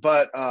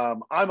 but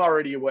I'm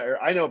already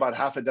aware. I know about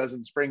half a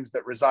dozen springs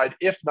that reside,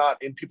 if not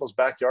in people's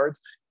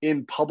backyards,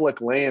 in public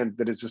land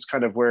that is just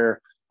kind of where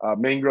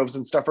mangroves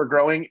and stuff are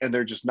growing, and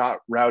they're just not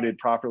routed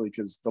properly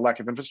because the lack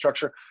of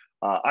infrastructure.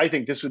 I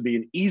think this would be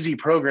an easy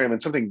program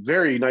and something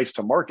very nice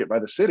to market by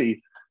the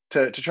city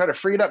to try to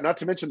free it up. Not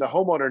to mention the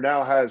homeowner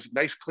now has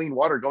nice clean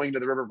water going into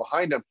the river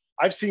behind him.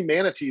 I've seen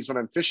manatees when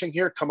I'm fishing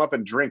here come up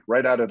and drink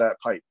right out of that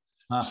pipe.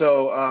 Huh.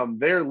 So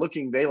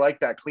they like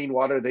that clean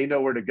water. They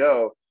know where to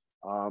go.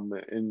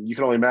 And you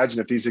can only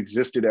imagine if these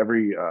existed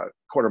every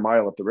quarter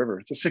mile up the river.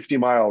 It's a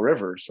 60-mile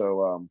river.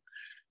 So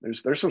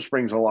there's some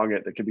springs along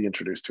it that could be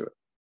introduced to it.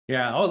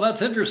 Yeah. Oh,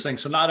 that's interesting.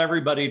 So not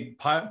everybody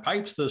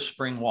pipes the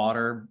spring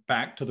water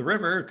back to the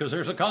river because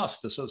there's a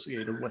cost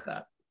associated with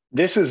that.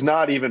 This is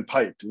not even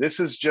piped. This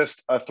is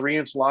just a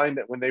 3-inch line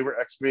that when they were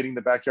excavating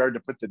the backyard to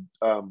put the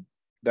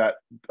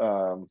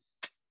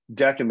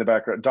dock in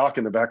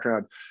the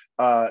background,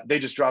 they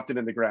just dropped it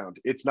in the ground.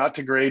 It's not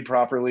to grade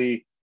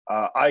properly.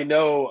 I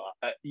know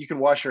you can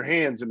wash your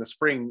hands in the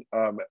spring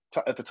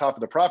at the top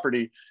of the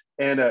property,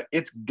 and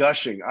it's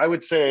gushing. I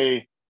would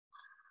say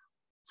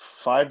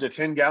 5 to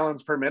 10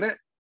 gallons per minute.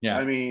 Yeah.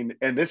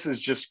 And this is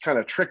just kind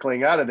of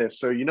trickling out of this.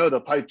 So,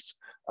 the pipes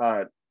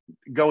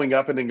going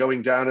up and then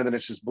going down, and then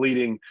it's just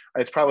bleeding.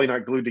 It's probably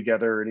not glued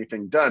together or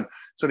anything done.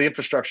 So the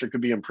infrastructure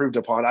could be improved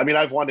upon.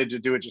 I've wanted to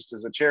do it just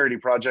as a charity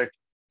project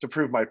to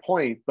prove my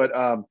point, but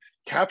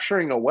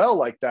capturing a well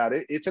like that,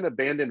 it's an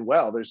abandoned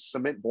well. There's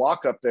cement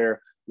block up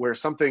there where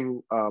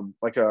something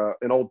like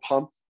an old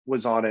pump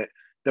was on it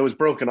that was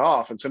broken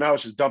off. And so now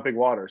it's just dumping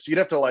water. So you'd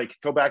have to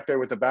go back there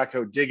with the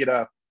backhoe, dig it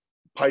up,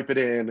 pipe it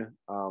in,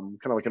 kind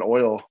of like an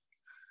oil,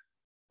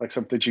 like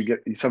something you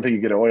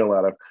get oil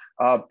out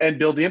of, and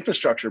build the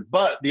infrastructure.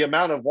 But the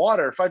amount of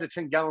water, 5 to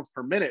 10 gallons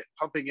per minute,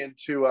 pumping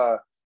into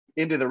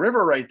the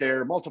river right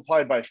there,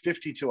 multiplied by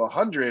 50 to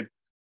 100,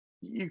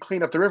 you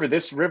clean up the river.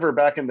 This river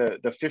back in the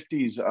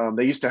 50s,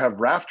 they used to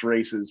have raft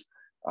races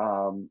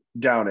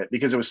down it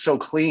because it was so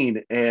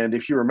clean. And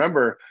if you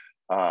remember,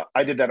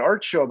 I did that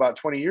art show about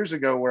 20 years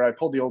ago where I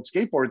pulled the old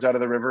skateboards out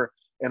of the river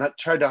and I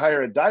tried to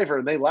hire a diver,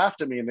 and they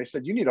laughed at me and they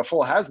said, you need a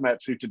full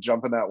hazmat suit to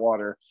jump in that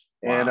water.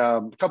 Wow.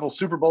 And a couple of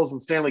Super Bowls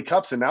and Stanley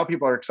Cups, and now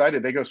people are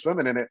excited. They go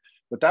swimming in it.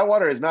 But that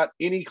water is not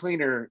any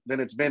cleaner than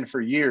it's been for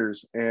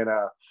years. And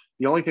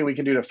the only thing we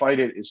can do to fight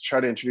it is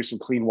try to introduce some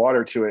clean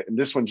water to it. And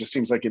this one just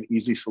seems like an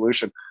easy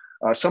solution.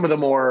 Some of the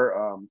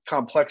more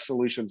complex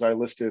solutions I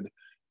listed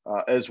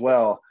as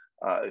well.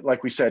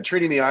 Like we said,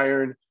 treating the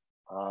iron,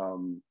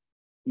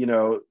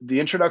 the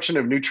introduction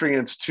of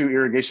nutrients to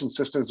irrigation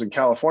systems in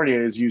California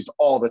is used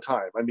all the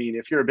time.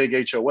 If you're a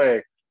big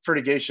HOA,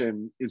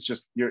 fertigation is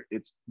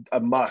it's a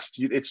must.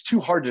 It's too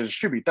hard to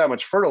distribute that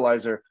much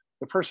fertilizer.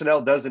 The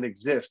personnel doesn't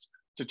exist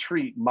to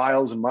treat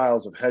miles and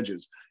miles of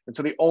hedges. And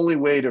so the only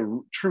way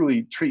to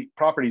truly treat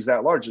properties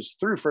that large is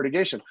through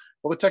fertigation.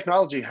 Well, the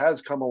technology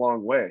has come a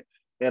long way.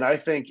 And I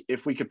think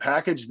if we could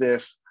package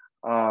this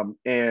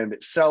and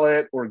sell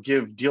it or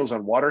give deals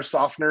on water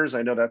softeners,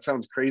 I know that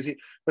sounds crazy,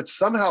 but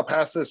somehow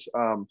pass this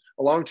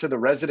along to the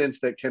residents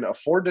that can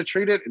afford to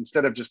treat it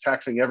instead of just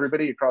taxing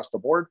everybody across the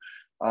board.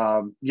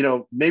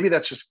 Maybe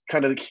that's just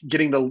kind of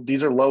getting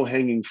these are low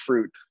hanging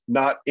fruit,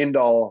 not end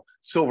all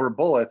silver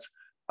bullets.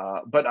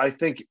 But I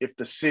think if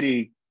the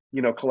city,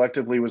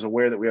 collectively was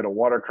aware that we had a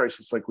water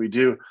crisis like we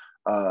do,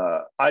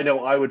 I know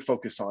I would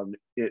focus on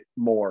it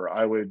more.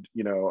 I would,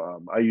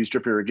 I use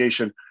drip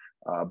irrigation,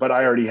 but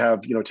I already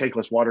have,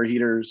 tankless water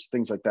heaters,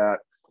 things like that.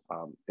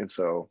 And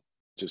so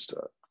just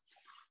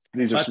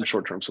these are some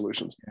short-term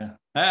solutions. Yeah,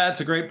 that's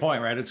a great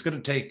point, right? It's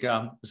going to take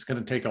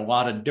a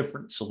lot of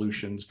different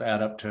solutions to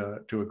add up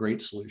to a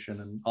great solution,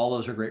 and all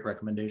those are great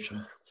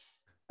recommendations.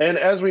 And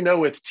as we know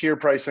with tier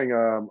pricing,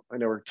 I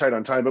know we're tight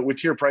on time, but with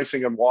tier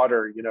pricing of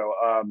water,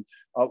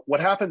 what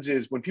happens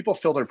is when people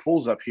fill their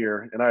pools up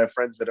here, and I have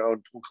friends that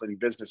own pool cleaning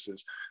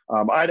businesses,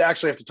 I'd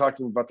actually have to talk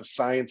to them about the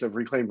science of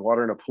reclaimed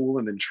water in a pool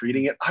and then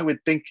treating it. I would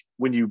think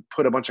when you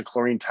put a bunch of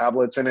chlorine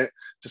tablets in it,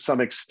 to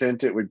some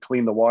extent, it would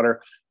clean the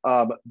water.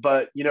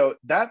 But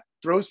that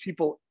throws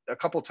people a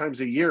couple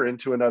times a year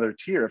into another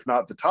tier, if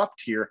not the top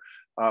tier,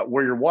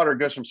 where your water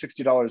goes from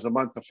 $60 a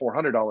month to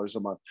 $400 a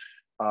month.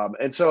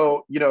 And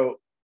so,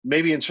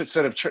 maybe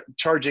instead of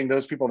charging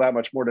those people that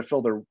much more to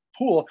fill their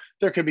pool,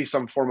 there could be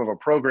some form of a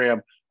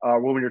program where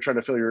when you're trying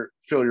to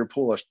fill your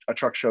pool, a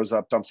truck shows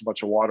up, dumps a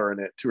bunch of water in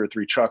it, 2 or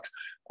 3 trucks.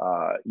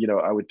 I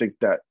would think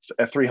that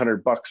at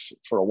 $300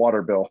 for a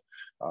water bill,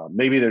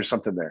 maybe there's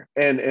something there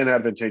and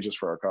advantageous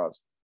for our cause.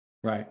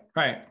 Right.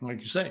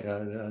 Like you say,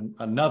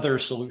 another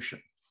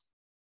solution.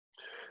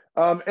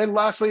 And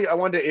lastly, I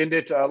wanted to end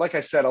it. Like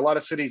I said, a lot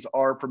of cities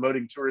are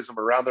promoting tourism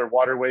around their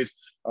waterways.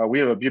 We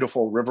have a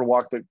beautiful river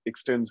walk that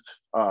extends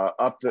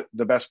up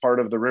the best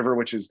part of the river,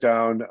 which is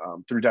down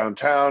through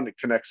downtown. It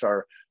connects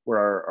where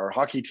our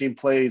hockey team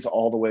plays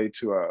all the way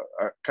to a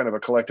kind of a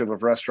collective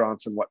of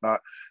restaurants and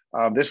whatnot.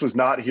 This was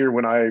not here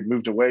when I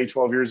moved away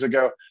 12 years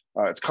ago.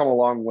 It's come a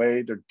long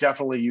way. They're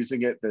definitely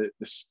using it. The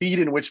speed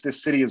in which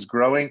this city is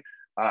growing,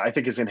 I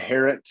think, is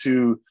inherent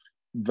to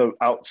the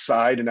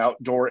outside and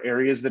outdoor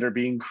areas that are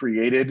being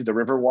created, the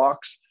river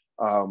walks.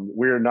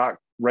 We're not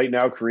right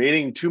now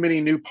creating too many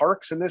new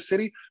parks in this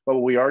city, but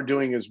what we are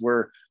doing is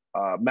we're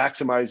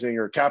maximizing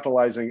or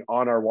capitalizing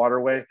on our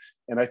waterway.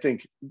 And I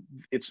think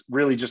it's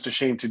really just a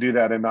shame to do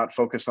that and not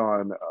focus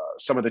on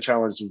some of the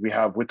challenges we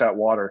have with that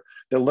water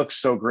that looks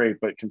so great,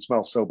 but can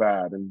smell so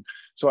bad. And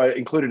so I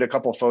included a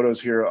couple of photos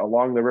here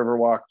along the river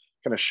walk,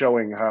 kind of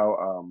showing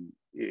how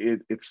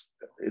it's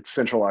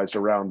centralized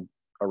around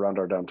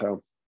our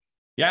downtown.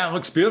 Yeah, it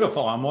looks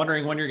beautiful. I'm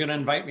wondering when you're going to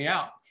invite me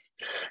out.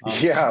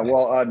 Yeah,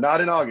 well,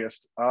 not in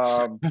August,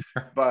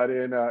 but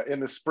in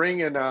the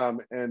spring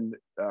and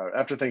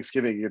after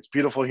Thanksgiving. It's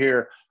beautiful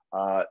here.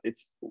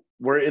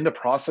 We're in the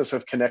process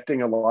of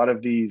connecting a lot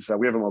of these.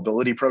 We have a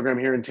mobility program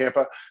here in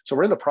Tampa, so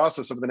we're in the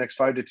process over the next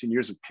 5 to 10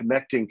 years of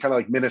connecting, kind of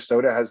like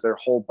Minnesota has their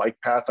whole bike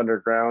path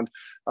underground.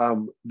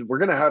 We're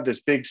going to have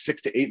this big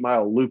 6 to 8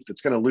 mile loop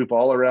that's going to loop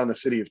all around the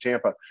city of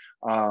Tampa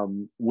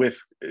with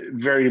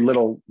very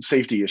little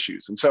safety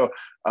issues. And so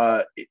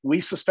we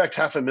suspect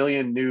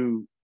 500,000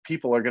 new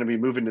people are going to be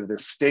moving to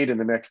this state in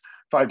the next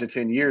 5 to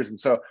 10 years. And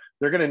so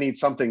they're going to need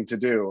something to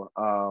do.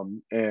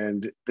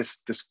 And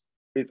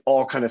it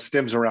all kind of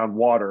stems around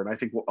water. And I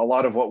think a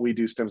lot of what we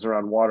do stems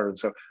around water. And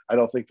so I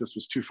don't think this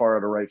was too far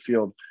out of right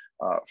field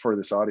for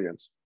this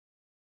audience.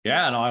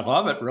 Yeah, no, I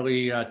love it.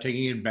 Really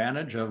taking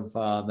advantage of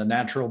the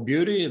natural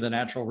beauty, the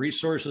natural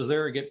resources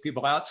there, get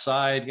people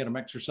outside, get them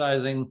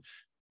exercising,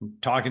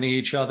 talking to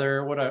each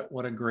other.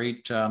 What a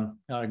great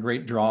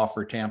draw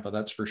for Tampa,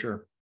 that's for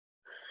sure.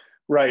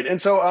 Right.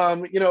 And so,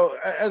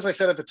 as I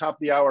said at the top of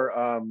the hour,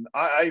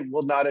 I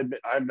will not admit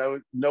I'm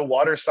no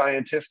water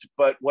scientist,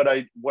 but what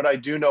I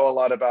do know a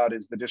lot about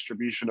is the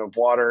distribution of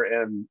water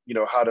and,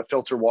 how to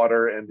filter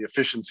water and the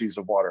efficiencies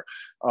of water.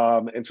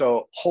 And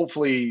so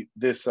hopefully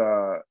this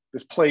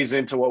plays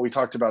into what we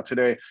talked about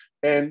today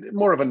and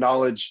more of a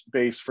knowledge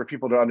base for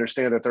people to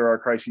understand that there are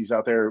crises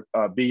out there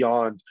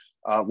beyond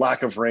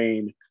lack of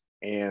rain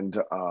and,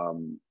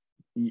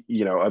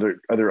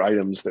 other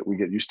items that we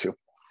get used to.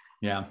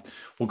 Yeah.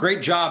 Well,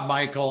 great job,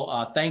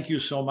 Michael. Thank you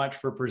so much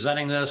for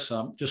presenting this.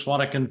 Just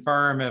want to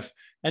confirm if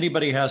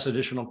anybody has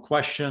additional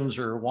questions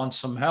or wants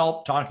some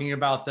help talking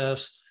about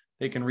this,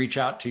 they can reach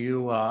out to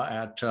you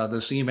at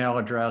this email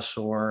address,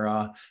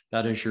 or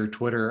that is your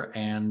Twitter.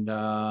 And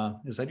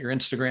is that your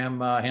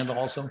Instagram handle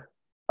also?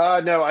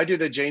 No, I do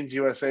the JAIN's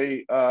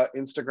USA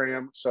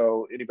Instagram,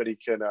 so anybody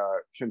can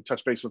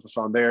touch base with us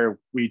on there.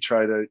 We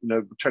try to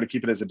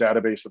keep it as a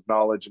database of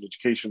knowledge and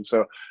education.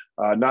 So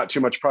not too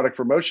much product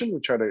promotion.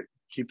 We try to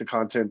keep the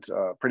content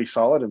pretty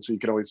solid, and so you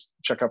can always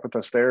check up with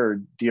us there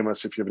or DM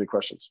us if you have any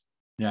questions.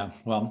 Yeah,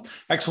 well,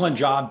 excellent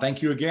job.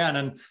 Thank you again,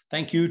 and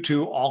thank you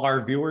to all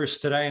our viewers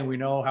today. And we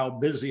know how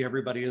busy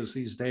everybody is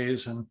these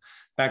days, and the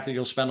fact that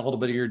you'll spend a little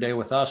bit of your day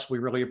with us, we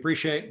really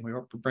appreciate. We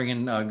hope to bring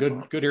in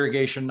good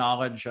irrigation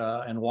knowledge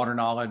and water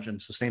knowledge and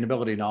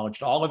sustainability knowledge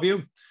to all of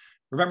you.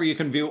 Remember, you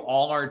can view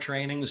all our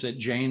trainings at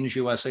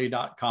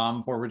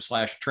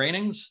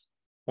jainsusa.com/trainings,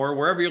 or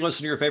wherever you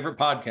listen to your favorite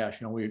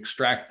podcast. We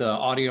extract the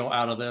audio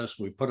out of this,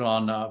 we put it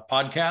on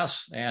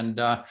podcasts, and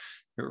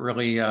it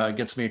really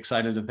gets me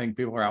excited to think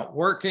people are out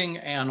working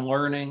and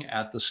learning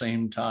at the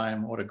same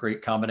time. What a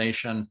great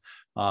combination.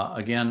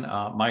 Again,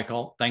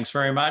 Michael, thanks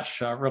very much.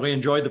 Really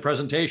enjoyed the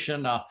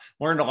presentation.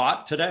 Learned a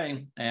lot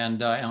today. And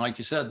like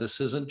you said, this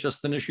isn't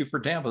just an issue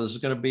for Tampa. This is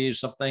going to be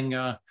something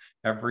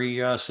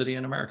every city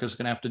in America is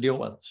going to have to deal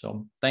with.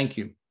 So thank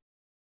you.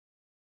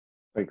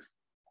 Thanks.